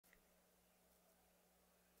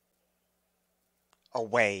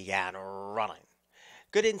Away and running.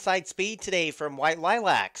 Good inside speed today from White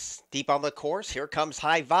Lilacs. Deep on the course, here comes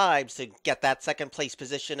High Vibes to get that second place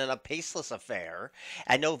position in a paceless affair.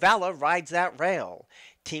 And Novella rides that rail.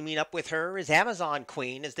 Teaming up with her is Amazon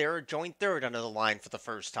Queen as they're a joint third under the line for the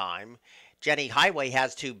first time. Jenny Highway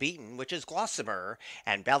has two beaten, which is Glossamer,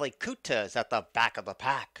 and Ballycuta is at the back of the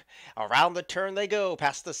pack. Around the turn they go,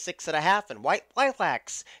 past the 6.5, and White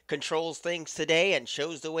Lilacs controls things today and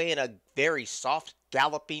shows the way in a very soft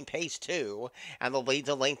galloping pace too, and the lead's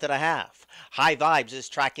a length and a half. High Vibes is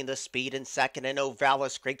tracking the speed in second, and Ovala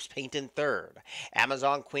scrapes paint in third.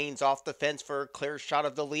 Amazon Queen's off the fence for a clear shot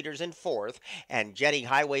of the leaders in fourth, and Jenny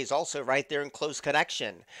Highway's also right there in close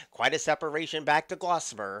connection. Quite a separation back to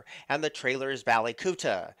Glossamer, and the trailer is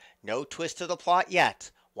Ballycuta. No twist to the plot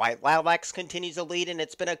yet. White Lilacs continues to lead, and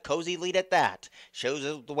it's been a cozy lead at that. Shows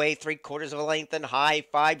the way 3/4 of a length, and High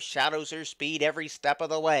Five shadows her speed every step of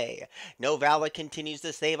the way. Novella continues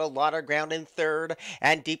to save a lot of ground in third,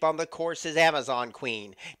 and deep on the course is Amazon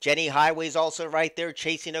Queen. Jenny Highway's also right there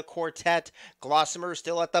chasing a quartet. Glossamer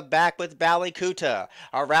still at the back with Ballycuta.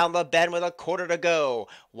 Around the bend with a quarter to go.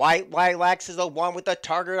 White Lilacs is the one with the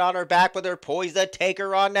target on her back, with her poised to take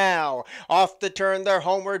her on now. Off the turn, they're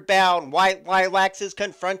homeward bound. White Lilacs is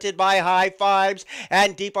confronted by High Fives,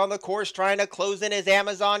 and deep on the course trying to close in is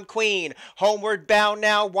Amazon Queen. Homeward bound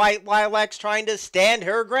now, White Lilacs trying to stand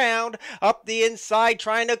her ground. Up the inside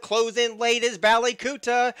trying to close in late is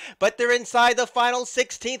Ballycuta, but they're inside the final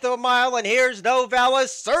 16th of a mile, and here's Novella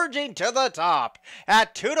surging to the top.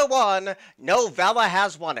 At 2-1, Novella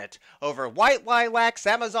has won it over White Lilacs,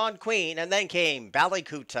 Amazon Queen, and then came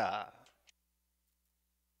Ballycuta.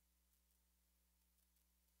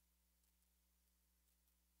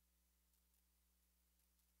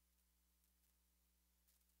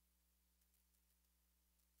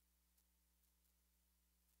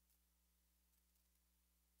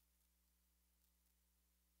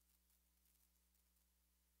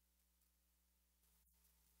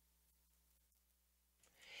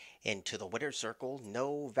 Into the winner's circle,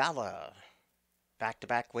 Novella.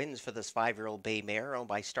 Back-to-back wins for this 5-year-old bay mare owned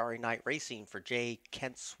by Starry Night Racing for J.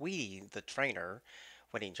 Kent Sweetie, the trainer,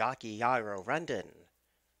 winning jockey Yairo Rendon.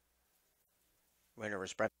 Winner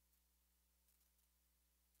was Brett.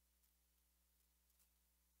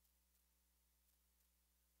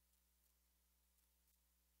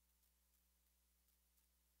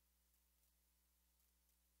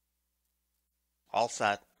 All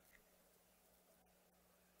set.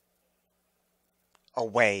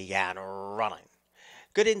 Away and running.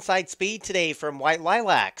 Good inside speed today from White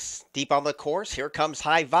Lilacs. Deep on the course, here comes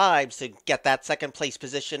High Vibes to get that second place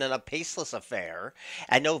position in a paceless affair.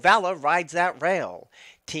 And Novella rides that rail.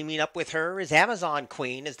 Teaming up with her is Amazon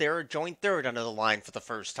Queen as they're a joint third under the line for the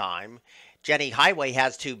first time. Jenny Highway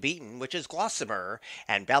has two beaten, which is Glossamer,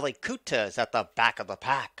 and Ballycuta is at the back of the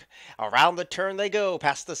pack. Around the turn they go,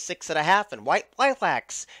 past the 6.5, and White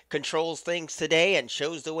Lilacs controls things today and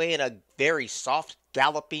shows the way in a very soft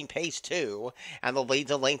galloping pace too, and the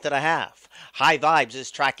lead's a length and a half. High Vibes is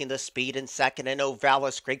tracking the speed in second, and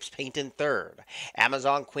Ovala scrapes paint in third.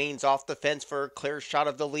 Amazon Queen's off the fence for a clear shot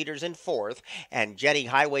of the leaders in fourth, and Jenny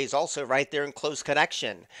Highway's also right there in close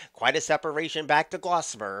connection. Quite a separation back to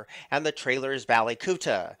Glossamer, and the trailer is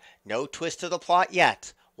Ballycuta. No twist to the plot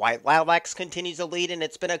yet. White Lilacs continues to lead, and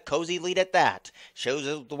it's been a cozy lead at that. Shows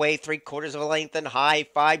the way 3/4 of a length, and High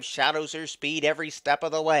Five shadows her speed every step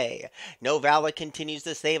of the way. Novella continues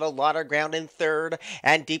to save a lot of ground in third,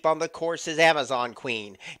 and deep on the course is Amazon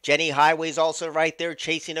Queen. Jenny Highway's also right there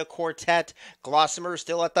chasing a quartet. Glossamer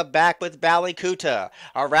still at the back with Ballycuta.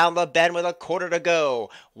 Around the bend with a quarter to go.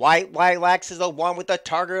 White Lilacs is the one with the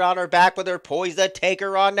target on her back, with her poised to take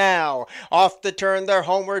her on now. Off the turn, they're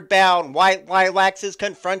homeward bound. White Lilacs is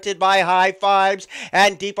confronted by High Fives,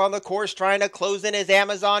 and deep on the course trying to close in is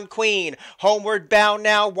Amazon Queen. Homeward bound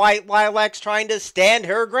now, White Lilacs trying to stand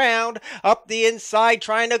her ground. Up the inside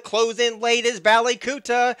trying to close in late is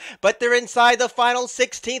Ballycuta, but they're inside the final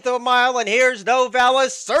 16th of a mile, and here's Novella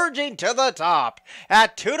surging to the top.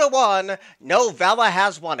 At 2-1, Novella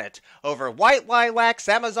has won it over White Lilacs,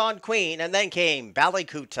 Amazon Queen, and then came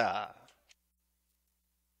Ballycuta.